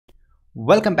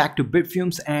Welcome back to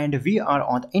Bitfumes, and we are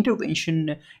on the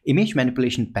intervention image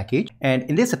manipulation package. And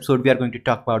in this episode, we are going to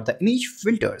talk about the image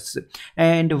filters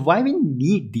and why we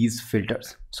need these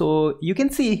filters. So you can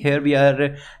see here we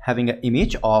are having an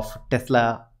image of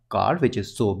Tesla car, which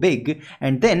is so big.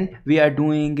 And then we are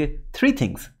doing three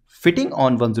things: fitting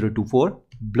on 1024,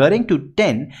 blurring to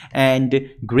 10, and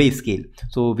grayscale.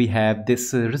 So we have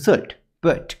this result.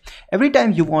 But every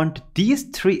time you want these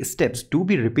three steps to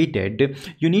be repeated,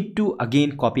 you need to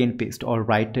again copy and paste or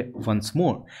write once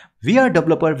more. We are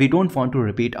developer, we don't want to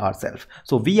repeat ourselves.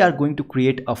 So we are going to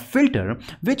create a filter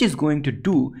which is going to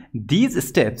do these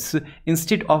steps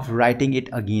instead of writing it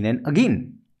again and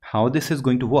again. How this is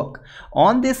going to work?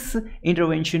 On this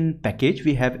intervention package,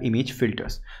 we have image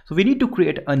filters. So we need to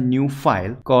create a new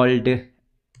file called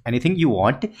anything you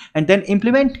want and then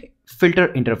implement filter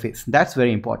interface. That's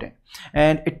very important,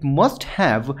 and it must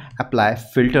have apply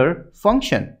filter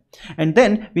function, and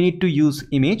then we need to use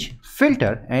image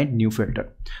filter and new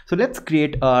filter. So let's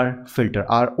create our filter,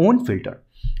 our own filter.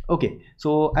 Okay,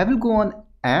 so I will go on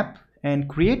app and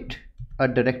create a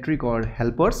directory called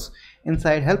helpers.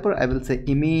 Inside helper I will say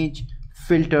image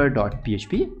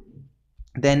filter.php,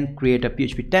 then create a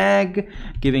PHP tag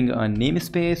giving a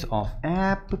namespace of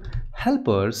app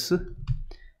helpers,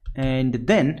 and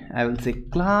then I will say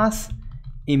class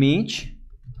image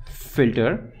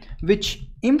filter which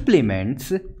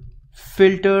implements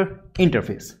filter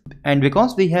interface. And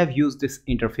because we have used this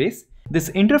interface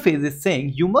is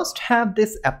saying you must have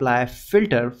this apply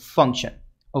filter function.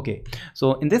 Okay,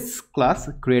 so in this class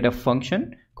create a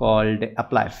function called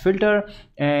apply filter,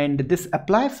 and this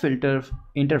apply filter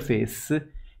interface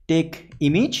take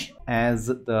image as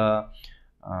the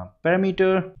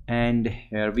parameter, and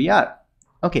here we are.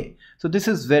 Okay, so this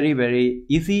is very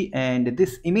easy, and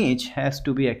this image has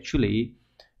to be actually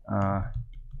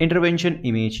intervention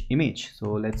image.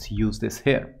 So let's use this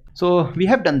here. So we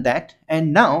have done that,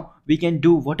 and now we can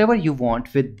do whatever you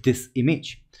want with this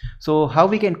image. So how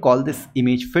we can call this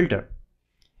image filter?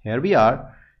 Here we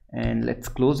are, and let's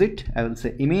close it. I will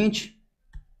say image,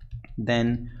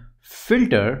 then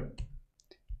filter,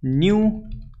 new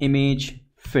image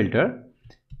filter,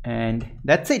 and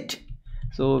that's it.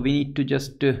 So we need to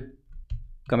just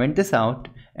comment this out,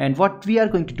 and what we are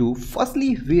going to do,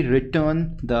 firstly we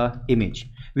return the image.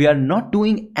 We are not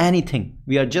doing anything,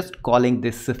 we are just calling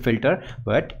this filter,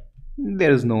 but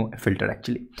there is no filter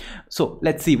actually. So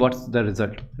let's see what's the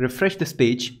result. Refresh this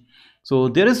page. So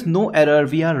there is no error,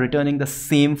 we are returning the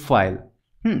same file.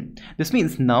 This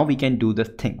means now we can do the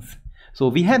things. So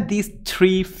we have these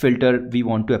three filter we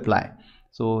want to apply.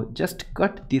 So just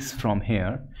cut this from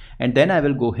here, and then I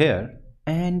will go here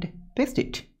and paste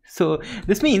it. So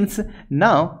this means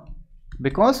now,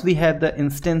 because we have the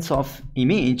instance of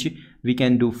image, we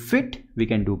can do fit, we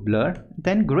can do blur,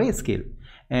 then grayscale.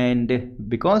 And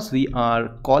because we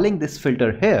are calling this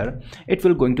filter here, it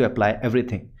will going to apply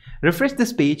everything. Refresh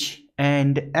this page,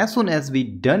 and as soon as we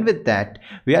done with that,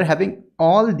 we are having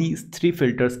all these three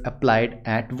filters applied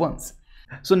at once.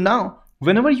 So now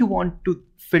whenever you want to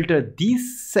filter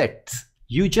these sets,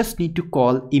 you just need to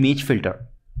call image filter.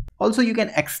 Also you can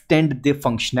extend the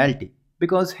functionality,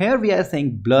 because here we are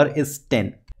saying blur is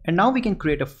 10, and now we can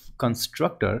create a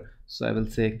constructor. So I will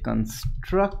say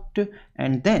construct,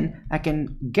 and then I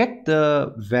can get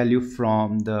the value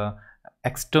from the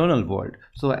external world.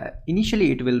 So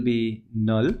initially it will be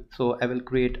null, so I will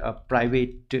create a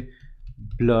private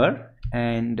blur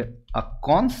and a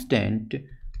constant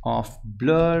of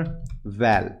blur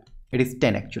val. It is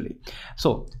 10 actually.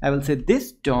 So I will say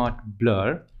this dot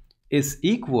blur is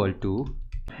equal to,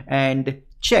 and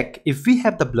check if we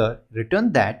have the blur,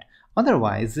 return that,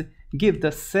 otherwise give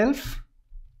the self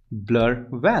blur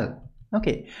val.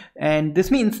 Okay, and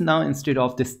this means now instead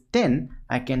of this 10,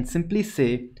 I can simply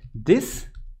say this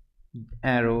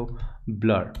arrow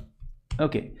blur.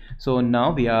 Okay, so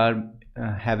now we are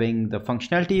having the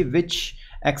functionality which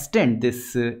extend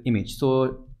this image.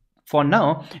 So for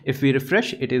now, if we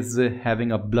refresh, it is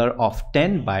having a blur of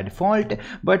 10 by default,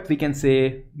 but we can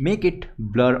say make it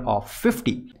blur of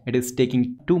 50. It is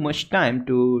taking too much time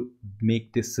to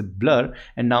make this blur,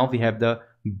 and now we have the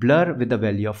blur with the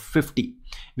value of 50.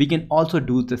 We can also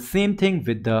do the same thing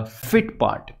with the fit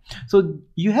part. So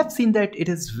you have seen that it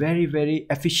is very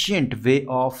efficient way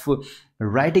of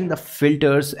writing the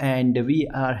filters, and we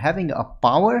are having a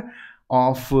power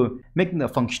of making the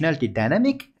functionality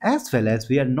dynamic, as well as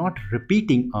we are not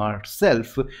repeating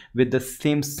ourselves with the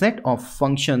same set of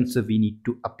functions we need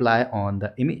to apply on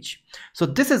the image. So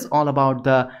this is all about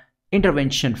the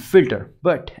intervention filter.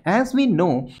 But as we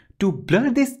know, to blur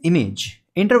this image,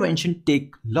 intervention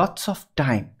take lots of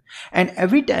time. And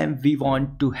every time we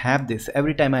want to have this,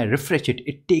 every time I refresh it,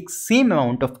 it takes same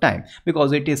amount of time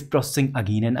because it is processing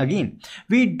again and again.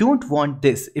 We don't want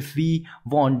this. If we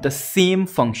want the same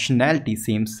functionality,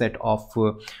 same set of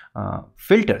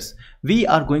filters, we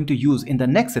are going to use in the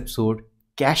next episode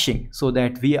caching, so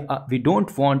that we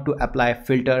don't want to apply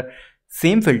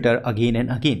same filter again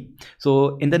and again.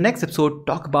 So in the next episode,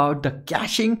 talk about the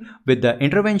caching with the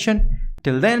intervention.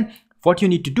 Till then, what you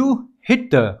need to do,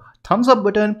 hit the thumbs up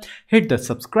button, hit the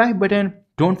subscribe button.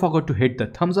 Don't forget to hit the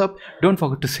thumbs up. Don't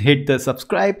forget to hit the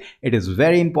subscribe. It is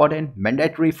very important,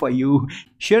 mandatory for you.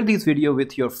 Share this video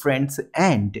with your friends,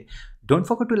 and don't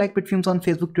forget to like Bitfumes on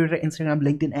Facebook, Twitter, Instagram,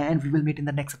 LinkedIn, and we will meet in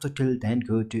the next episode. Till then,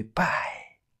 goodbye.